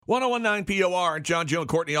1019 POR, John, Jill, and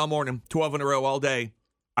Courtney all morning, 12 in a row all day.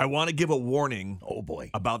 I want to give a warning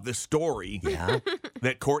about this story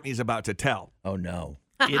that Courtney's about to tell. Oh, no.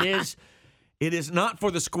 It is not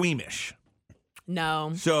for the squeamish.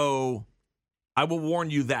 No. So I will warn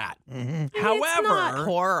you that. Mm-hmm. However, it's not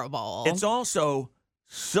horrible. It's also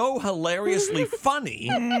so hilariously funny.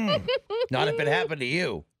 Not if it happened to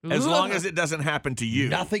you. As long as it doesn't happen to you.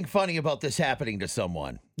 Nothing funny about this happening to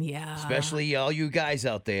someone. Yeah. Especially all you guys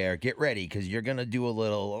out there. Get ready, because you're going to do a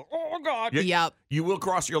little, oh, God. Yep. You will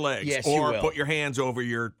cross your legs. Yes, you or will. put your hands over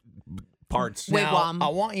your parts. Wigwam. Now,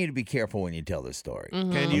 I want you to be careful when you tell this story.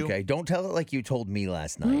 Mm-hmm. Can you? Okay, don't tell it like you told me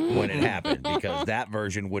last night when it happened, because that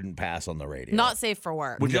version wouldn't pass on the radio. Not safe for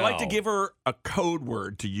work. Would you like to No. give her a code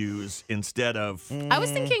word to use instead of... I was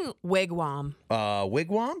thinking wigwam.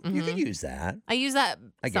 Wigwam? You could use that. I use that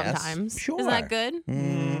I guess. sometimes. Sure. Is that good?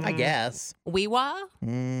 I guess. Weewa?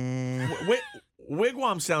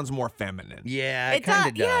 Wigwam sounds more feminine. Yeah, it kind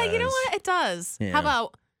of does. Yeah, you know what? It does. Yeah. How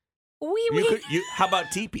about wee? How about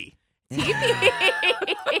teepee? Nah,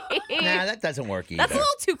 that doesn't work either. That's a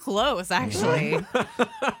little too close, actually.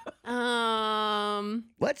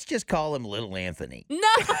 Let's just call him Little Anthony. No.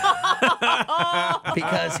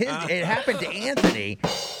 Because it happened to Anthony,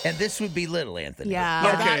 and this would be Little Anthony.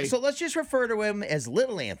 Yeah. Okay. So let's just refer to him as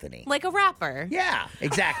Little Anthony. Like a rapper. Yeah,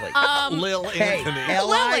 exactly. Lil Hey, Anthony.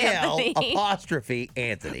 L-I-L Anthony. apostrophe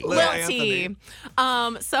Anthony. Lil Lil Anthony. T.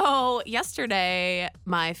 So yesterday,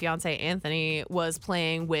 my fiance Anthony was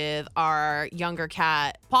playing with our younger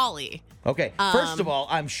cat, Polly. Okay, first of all,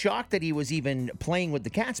 I'm shocked that he was even playing with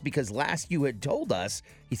the cats, because last you had told us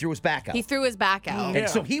he threw his back out. He threw his back out. And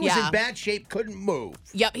so he was Yeah. in bad shape, couldn't move.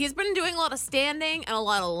 Yep, he's been doing a lot of standing and a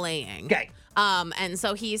lot of laying. Okay. And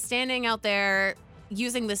so he's standing out there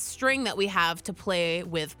using this string that we have to play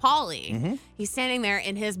with Polly. Mm-hmm. He's standing there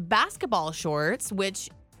in his basketball shorts,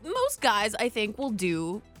 which most guys, I think, will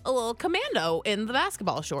do a little commando in the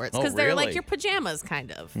basketball shorts, because they're like really? your pajamas,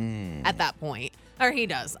 kind of, at that point. Or he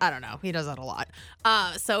does. I don't know. He does that a lot.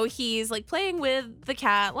 So he's like playing with the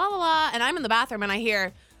cat, la la la, and I'm in the bathroom and I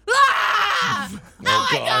hear, ah! Oh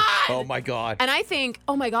my God! Oh my God. And I think,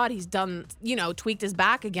 oh my God, he's done, tweaked his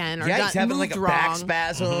back again, or Yeah, he's having like moved a back wrong.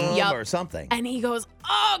 spasm Yep. or something. And he goes,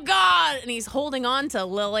 oh God. And he's holding on to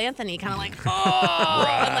Lil Anthony, kind of like, oh,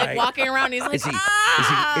 and like Right. walking around. He's like, Is he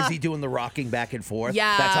ah. is he doing the rocking back and forth?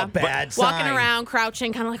 Yeah. That's a bad sign. Walking around,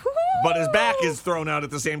 crouching, kind of like, whoo. But his back is thrown out at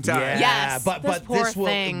the same time. Yeah, Yes, but this poor this will.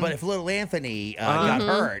 thing. But if little Anthony got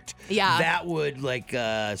hurt, Yeah. that would like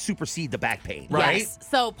supersede the back pain, right? Yes.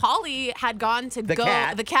 So Polly had gone to The go.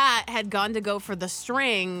 cat. The cat had gone to go for the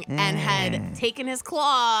string and had taken his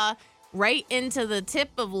claw right into the tip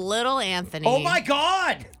of little Anthony. Oh my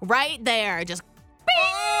God! Right there, just.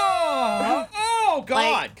 Oh God!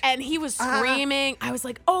 Like, and he was screaming. I was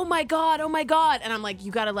like, oh my God. And I'm like,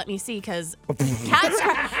 you got to let me see, because cats.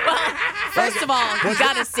 Well, first of all, you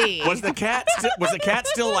got to see. Was the cat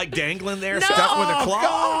still like dangling there, No. stuck with a Oh claw?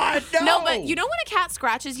 God! No! No, but you know when a cat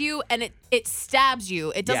scratches you and it stabs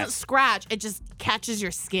you, it doesn't Yes. scratch, it just catches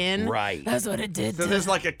your skin. Right. That's what it did. So to there's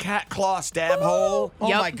like a cat claw stab hole Oh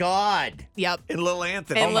Yep. my God! Yep. in Lil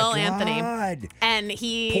Anthony. And Oh Lil my Anthony. God. And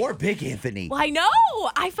he. Poor big Anthony. Well, I know.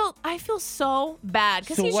 I feel so bad,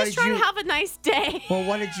 because So he's what just did trying you- to have a nice day. Well,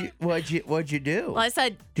 what'd you do? Well, I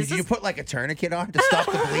said, Did this you is- put like a tourniquet on to stop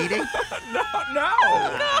the bleeding? No.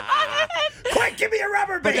 Quick, give me a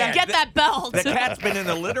rubber But band. get that belt. The cat's been in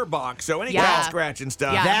the litter box, so any Yeah. cat scratch and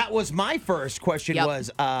stuff. Yeah. That was my first question. Yep.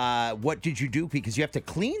 Was what did you do? Because you have to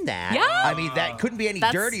clean that. Yeah. I mean, that couldn't be any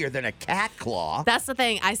That's- dirtier than a cat claw. That's the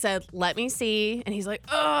thing. I said, let me see. And he's like,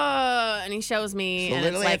 ugh. And he shows me. So and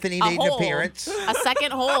little it's like Anthony a made an hole, appearance. A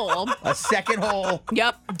second hole. A second hole.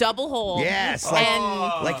 Yep. Double hole. Yes, And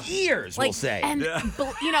like ears, we'll say. And On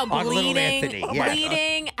little bleeding, Anthony, yeah.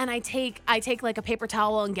 bleeding, and I take like a paper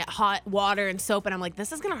towel and get hot water and soap, and I'm like,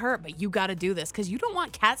 this is gonna hurt, but you got to do this, because you don't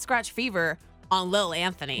want cat scratch fever on Lil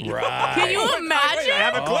Anthony. Right. Can you imagine? I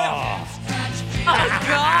have a clip. Oh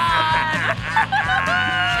God.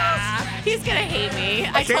 He's gonna hate me.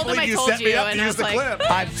 I can't told him I believe you told set me you, up to and I use was the like,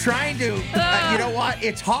 clip. I'm trying to, you know what?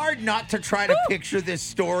 It's hard not to try to picture this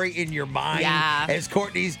story in your mind Yeah. as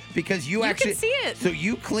Courtney's, because you can actually see it. So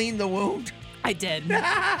you cleaned the wound, I did.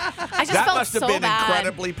 I just That felt must have so been bad.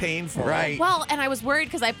 incredibly painful. right? Well, and I was worried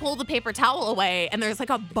because I pulled the paper towel away and there's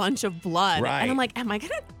like a bunch of blood. Right. And I'm like, am I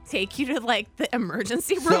going to take you to like the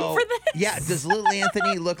emergency room So, for this? yeah, does little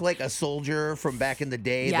Anthony look like a soldier from back in the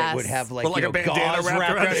day that would Yes. have like, With like you a know, bandana gauze wrapped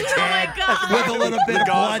wrapped around around his his Oh my head God. with a little bit of The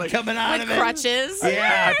gauze, blood like- coming out With of it? crutches.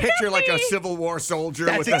 Yeah. I picture like a Civil War soldier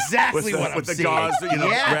That's with exactly the, what I'm with the seeing. gauze,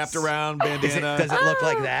 Yes. wrapped around bandana. Does it look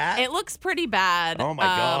like that? It looks pretty bad. Oh, my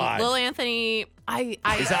God. Anthony,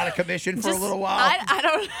 I He's out of commission for a little while. I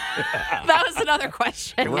don't. That was another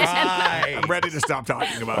question. Right. I'm ready to stop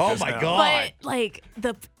talking about Oh this my now. God. But like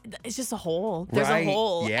it's just a hole. There's Right, a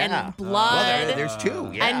hole yeah. and blood. Well, there's two.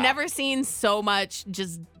 Yeah. I've never seen so much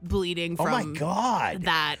just bleeding Oh from my God.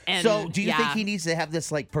 that. And So, do you yeah. think he needs to have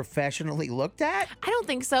this like professionally looked at? I don't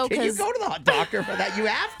think so. Can you Because go to the doctor for that? You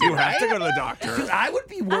have to. You have to right? go to the doctor. 'Cause I would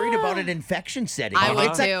be worried about an infection setting. I would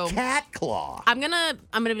It's a too. cat claw. I'm gonna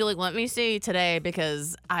be like, let me see today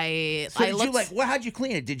because I So did looked. you like? Well, how'd you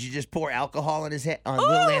clean it? Did you just pour alcohol on his head, on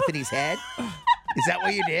little Anthony's head? Is that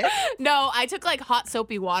what you did? No, I took like hot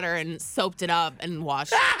soapy water and soaped it up and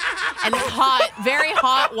washed. And hot, very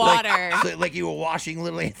hot water. Like you were washing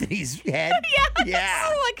little Anthony's head? Yeah.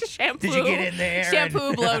 Yeah. Like shampoo. Did you get in there?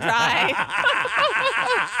 Shampoo, blow dry.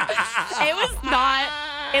 It was not.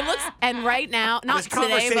 It looks, and right now, not This today,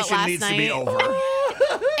 conversation but last needs night. to be over.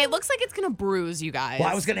 It looks like it's gonna bruise you guys. Well,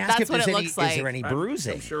 I was going to ask That's if what there's it any, looks like. is there any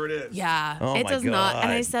bruising? I'm sure it is. Yeah, Oh it my does not.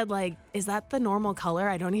 And I God. said, like, is that the normal color?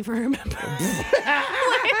 I don't even remember.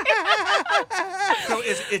 So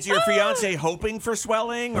is your fiance hoping for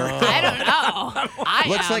swelling? Or? I don't know. I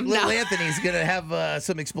Looks am. like little No. Anthony's going to have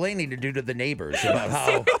some explaining to do to the neighbors about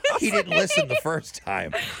how he didn't listen the first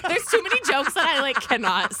time. There's too many jokes that I like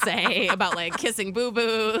cannot say about like kissing boo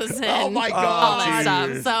boos and Oh my all God. that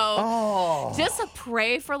stuff. So Oh. just a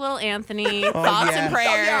pray for little Anthony. Thoughts yes. and Oh,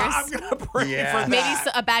 prayers. yeah, I'm going to pray Yeah. for Maybe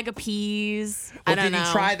that. a bag of peas. Well, I don't did know.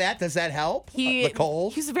 he try that? Does that help? He, the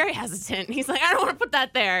cold? He's very hesitant. He's like, I don't want to put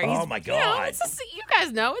that there. Oh, He's, my You, know, God. you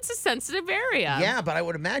guys know it's a sensitive area. Yeah, but I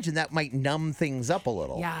would imagine that might numb things up a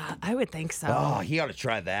little. Yeah, I would think so. Oh, he ought to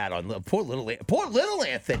try that on poor little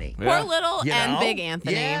Anthony. Poor little You and know? big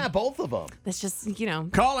Anthony. Yeah, both of them. It's just, you know.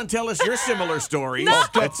 Call and tell us your similar stories No.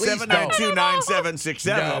 at Please don't. 792-9767.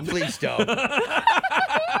 No, please don't.